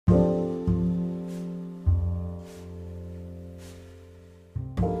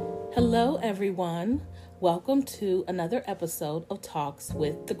Hello, everyone. Welcome to another episode of Talks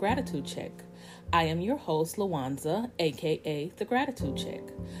with the Gratitude Chick. I am your host, Lawanza, aka The Gratitude Chick.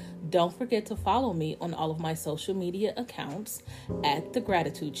 Don't forget to follow me on all of my social media accounts at The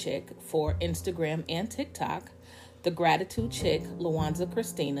Gratitude Chick for Instagram and TikTok, The Gratitude Chick, Lawanza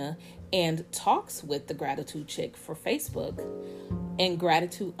Christina, and Talks with the Gratitude Chick for Facebook, and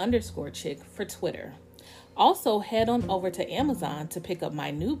Gratitude_Chick for Twitter. Also, head on over to Amazon to pick up my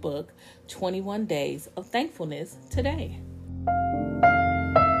new book, 21 Days of Thankfulness, today.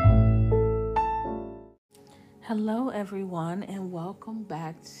 Hello, everyone, and welcome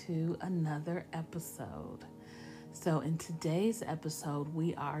back to another episode. So in today's episode,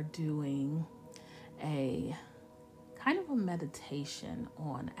 we are doing a kind of a meditation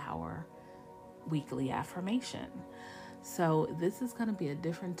on our weekly affirmation. So this is going to be a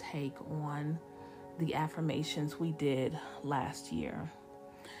different take on the affirmations we did last year.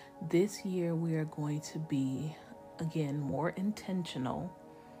 This year we are going to be, again, more intentional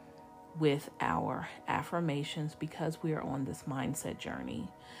with our affirmations because we are on this mindset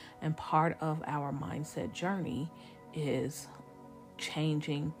journey. And part of our mindset journey is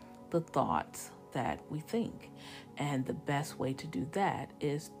changing the thoughts that we think. And the best way to do that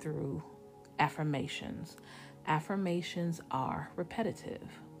is through affirmations. Affirmations are repetitive.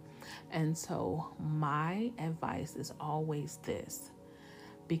 And so my advice is always this: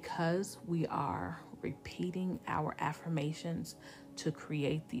 because we are repeating our affirmations to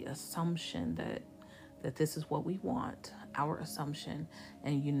create the assumption that this is what we want, our assumption,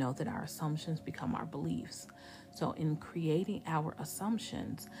 and you know that our assumptions become our beliefs. So in creating our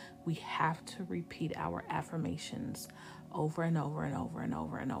assumptions, we have to repeat our affirmations over and over and over and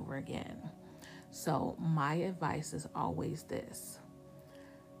over and over again. So my advice is always this: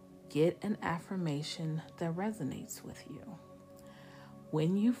 get an affirmation that resonates with you.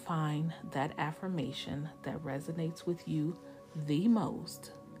 When you find that affirmation that resonates with you the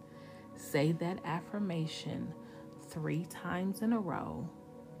most, say that affirmation 3 times in a row,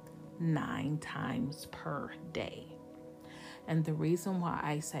 9 times per day. And the reason why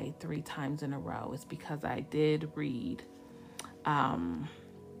I say 3 times in a row is because I did read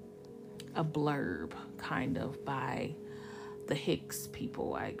a blurb kind of by the Hicks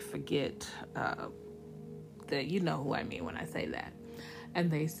people. I forget that you know who I mean when I say that. And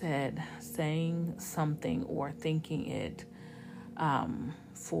they said saying something or thinking it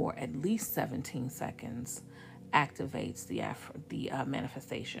for at least 17 seconds activates the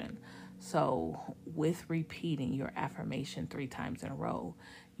manifestation. So with repeating your affirmation 3 times in a row,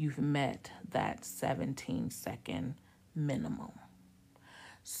 you've met that 17-second minimum.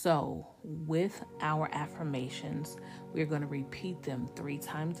 So with our affirmations, we're going to repeat them 3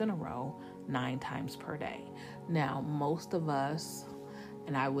 times in a row, 9 times per day. Now, most of us,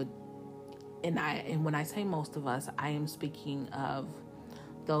 and when I say most of us, I am speaking of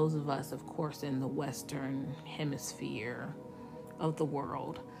those of us, of course, in the Western hemisphere of the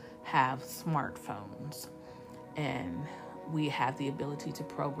world, have smartphones, and we have the ability to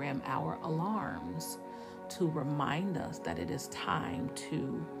program our alarms to remind us that it is time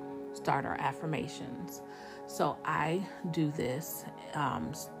to start our affirmations. So I do this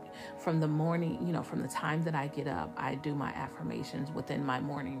from the morning, from the time that I get up, I do my affirmations within my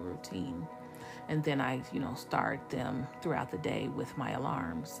morning routine. And then I, start them throughout the day with my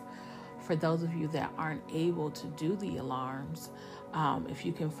alarms. For those of you that aren't able to do the alarms, if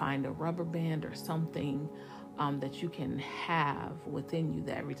you can find a rubber band or something that you can have within you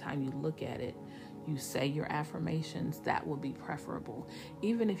that every time you look at it, you say your affirmations, that will be preferable.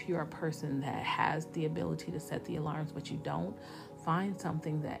 Even if you're a person that has the ability to set the alarms, but you don't, find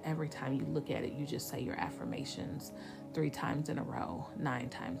something that every time you look at it, you just say your affirmations 3 times in a row, 9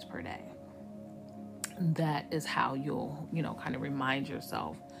 times per day. That is how you'll, kind of remind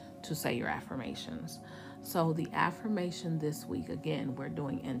yourself to say your affirmations. So the affirmation this week, again, we're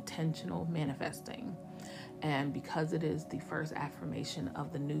doing intentional manifesting. And because it is the first affirmation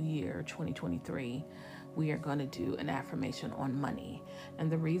of the new year, 2023, we are going to do an affirmation on money.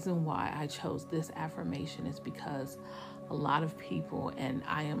 And the reason why I chose this affirmation is because a lot of people, and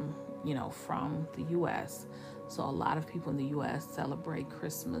I am, from the U.S., so a lot of people in the U.S. celebrate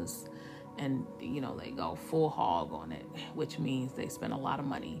Christmas and, they go full hog on it, which means they spend a lot of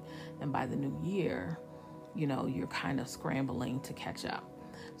money. And by the new year, you're kind of scrambling to catch up.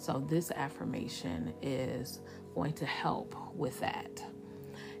 So this affirmation is going to help with that.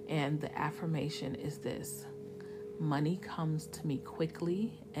 And the affirmation is this: money comes to me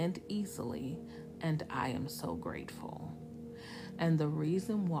quickly and easily, and I am so grateful. And the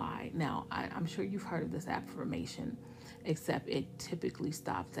reason why, now I'm sure you've heard of this affirmation, except it typically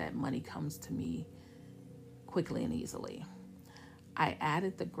stops at money comes to me quickly and easily. I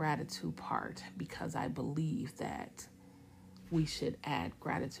added the gratitude part because I believe that we should add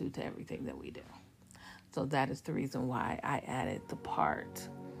gratitude to everything that we do. So that is the reason why I added the part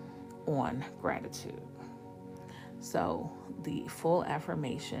on gratitude. So the full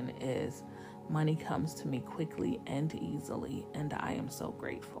affirmation is money comes to me quickly and easily, and I am so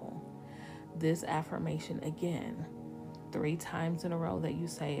grateful. This affirmation again, 3 times in a row that you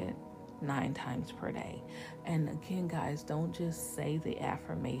say it, 9 times per day. And again, guys, don't just say the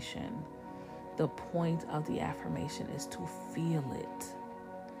affirmation. The point of the affirmation is to feel it,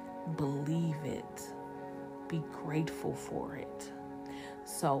 believe it, be grateful for it.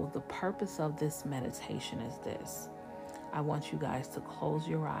 So the purpose of this meditation is this. I want you guys to close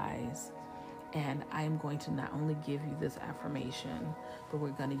your eyes, and I am going to not only give you this affirmation, but we're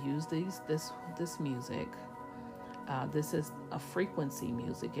going to use this music. This is a frequency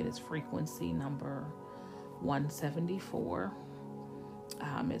music. It is frequency number 174.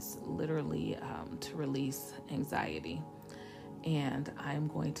 It's literally to release anxiety. And I'm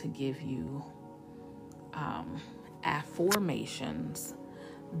going to give you affirmations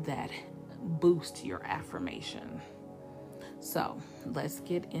that boost your affirmation. So let's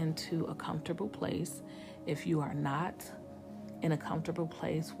get into a comfortable place. If you are not in a comfortable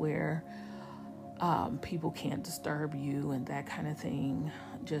place where people can't disturb you and that kind of thing,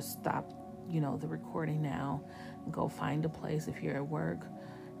 just stop, the recording now and go find a place. If you're at work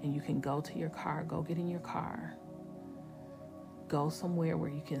and you can go to your car, go get in your car. Go somewhere where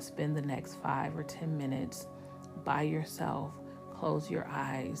you can spend the next 5 or 10 minutes by yourself, close your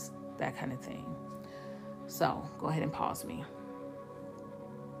eyes, that kind of thing. So go ahead and pause me.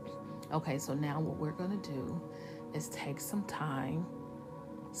 Okay, so now what we're going to do is take some time,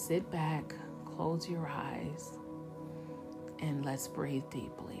 sit back, close your eyes, and let's breathe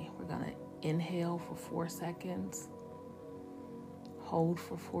deeply. We're going to inhale for 4 seconds, hold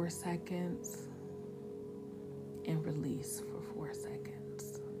for 4 seconds, and release for 4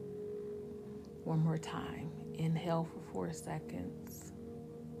 seconds. One more time. Inhale for 4 seconds,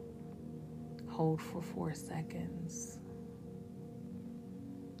 hold for 4 seconds,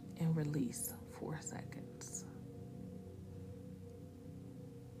 and release 4 seconds.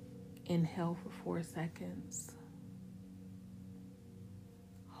 Inhale for 4 seconds,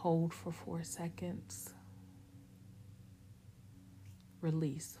 hold for 4 seconds,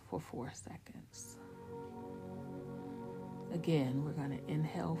 release for 4 seconds. Again, we're going to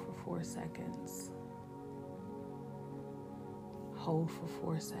inhale for 4 seconds, hold for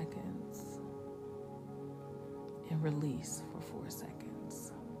 4 seconds, and release for 4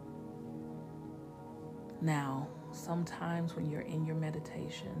 seconds. Now, sometimes when you're in your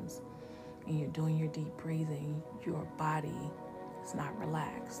meditations and you're doing your deep breathing, your body is not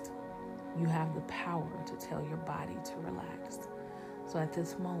relaxed. You have the power to tell your body to relax. So at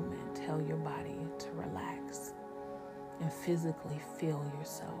this moment, tell your body to relax and physically feel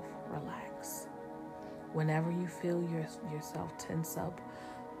yourself relax. Whenever you feel yourself tense up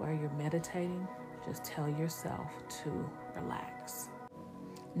while you're meditating, just tell yourself to relax.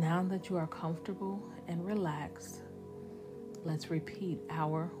 Now that you are comfortable and relaxed, let's repeat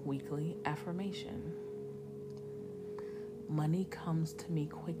our weekly affirmation. Money comes to me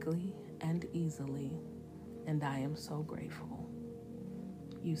quickly and easily, and I am so grateful.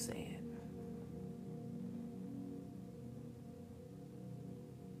 You say it.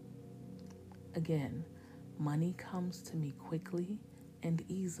 Again, money comes to me quickly and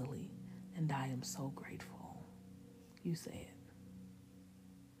easily, and I am so grateful. You say it.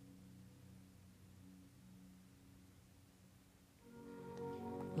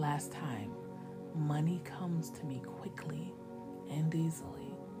 Last time, money comes to me quickly and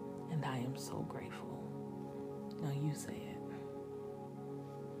easily, and I am so grateful. Now you say it.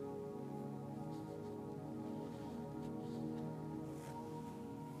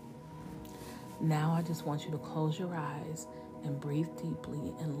 Now I just want you to close your eyes and breathe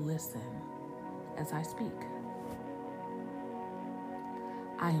deeply and listen as I speak.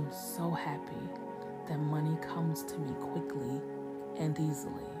 I am so happy that money comes to me quickly and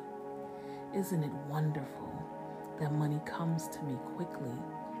easily. Isn't it wonderful that money comes to me quickly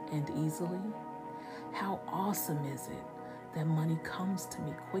and easily? How awesome is it that money comes to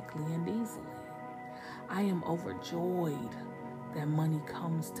me quickly and easily? I am overjoyed that money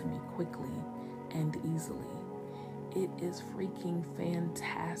comes to me quickly and easily. It is freaking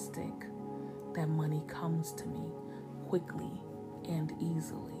fantastic that money comes to me quickly and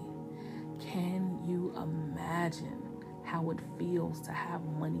easily. Can you imagine how it feels to have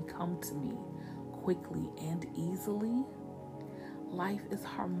money come to me quickly and easily? Life is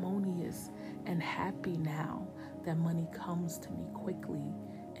harmonious and happy now that money comes to me quickly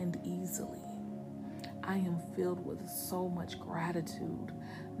and easily. I am filled with so much gratitude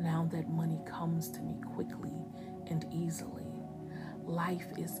now that money comes to me quickly and easily. Life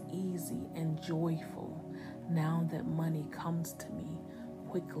is easy and joyful now that money comes to me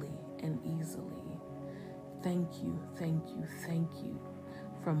quickly and easily. Thank you, thank you, thank you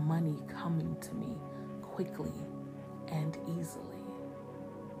for money coming to me quickly and easily.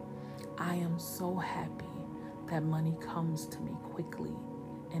 I am so happy that money comes to me quickly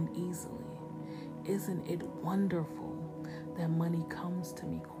and easily. Isn't it wonderful that money comes to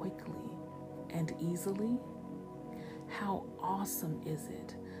me quickly and easily? How awesome is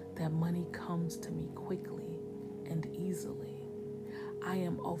it that money comes to me quickly and easily? I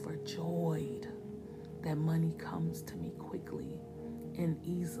am overjoyed that money comes to me quickly and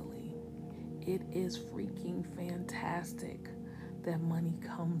easily. It is freaking fantastic that money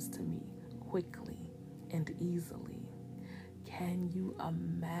comes to me quickly and easily. Can you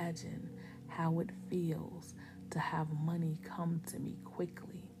imagine how it feels to have money come to me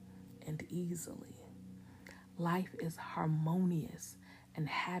quickly and easily? Life is harmonious and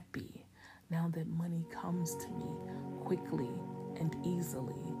happy now that money comes to me quickly and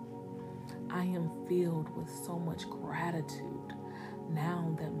easily. I am filled with so much gratitude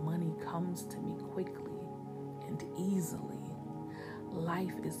now that money comes to me quickly and easily.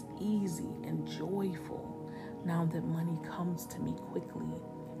 Life is easy and joyful now that money comes to me quickly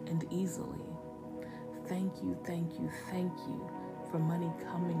and easily. Thank you, thank you, thank you for money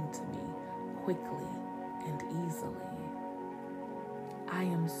coming to me quickly and easily. I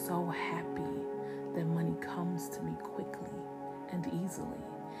am so happy that money comes to me quickly and easily.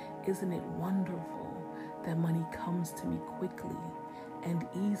 Isn't it wonderful that money comes to me quickly and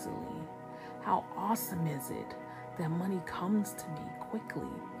easily? How awesome is it that money comes to me quickly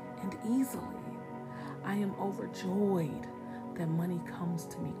and easily? I am overjoyed that money comes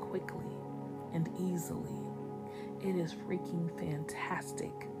to me quickly and easily. It is freaking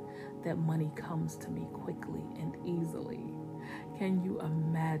fantastic that money comes to me quickly and easily. Can you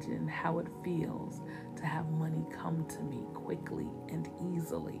imagine how it feels to have money come to me quickly and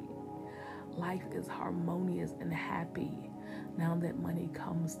easily? Life is harmonious and happy now that money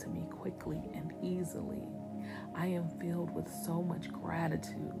comes to me quickly and easily. I am filled with so much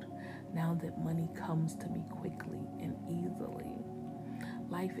gratitude now that money comes to me quickly and easily.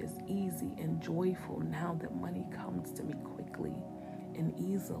 Life is easy and joyful now that money comes to me quickly and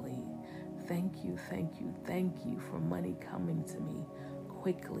easily. Thank you, thank you, thank you for money coming to me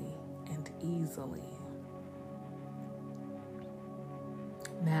quickly and easily.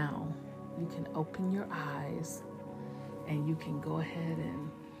 Now, you can open your eyes and you can go ahead and,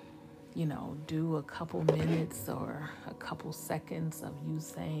 do a couple minutes or a couple seconds of you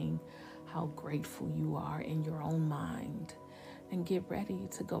saying how grateful you are in your own mind, and get ready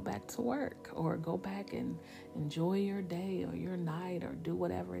to go back to work or go back and enjoy your day or your night or do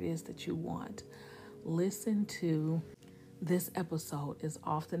whatever it is that you want. Listen to this episode as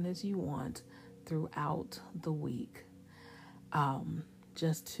often as you want throughout the week,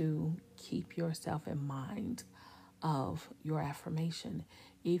 just to keep yourself in mind of your affirmation.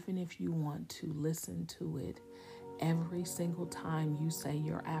 Even if you want to listen to it every single time you say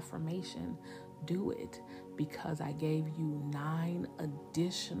your affirmation, do it, because I gave you 9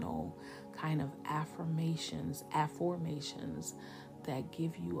 additional kind of affirmations that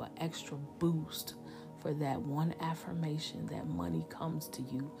give you an extra boost for that one affirmation that money comes to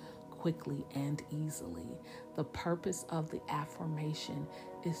you quickly and easily. The purpose of the affirmation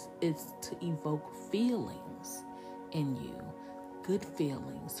is to evoke feelings in you, good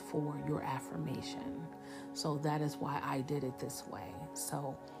feelings for your affirmation. So that is why I did it this way.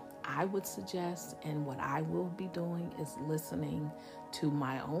 So I would suggest, and what I will be doing is listening to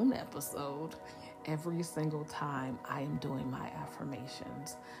my own episode every single time I am doing my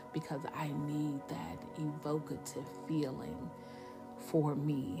affirmations, because I need that evocative feeling for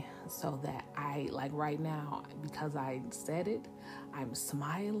me, so that like right now, because I said it, I'm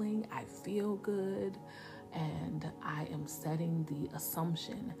smiling, I feel good, and I am setting the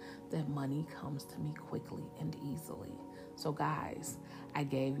assumption that money comes to me quickly and easily. So guys, I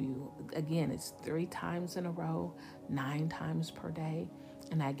gave you, again, it's 3 times in a row, 9 times per day,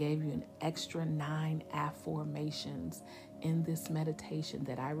 and I gave you an extra 9 affirmations in this meditation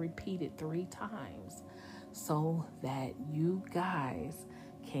that I repeated 3 times, so that you guys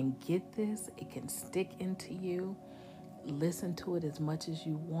can get this, it can stick into you. Listen to it as much as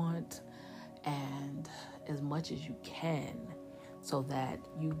you want, and as much as you can so that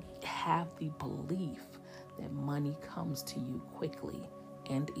you have the belief that money comes to you quickly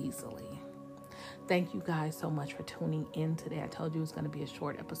and easily. Thank you guys so much for tuning in today. I told you it's going to be a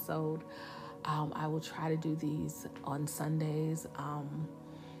short episode. I will try to do these on Sundays.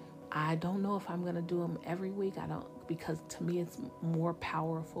 I don't know if I'm going to do them every week. Because to me it's more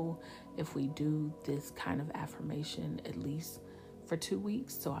powerful if we do this kind of affirmation at least for 2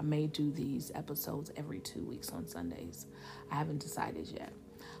 weeks. So I may do these episodes every 2 weeks on Sundays. I haven't decided yet.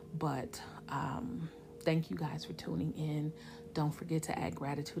 But thank you guys for tuning in. Don't forget to add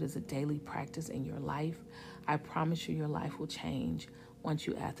gratitude as a daily practice in your life. I promise you your life will change once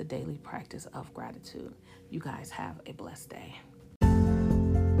you add the daily practice of gratitude. You guys have a blessed day.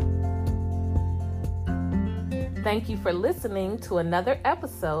 Thank you for listening to another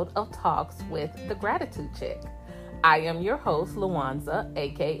episode of Talks with the Gratitude Chick. I am your host, Luanza,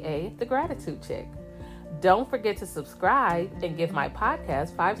 aka The Gratitude Chick. Don't forget to subscribe and give my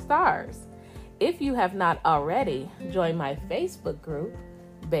podcast 5 stars. If you have not already, join my Facebook group,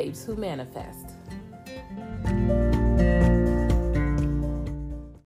 Babes Who Manifest.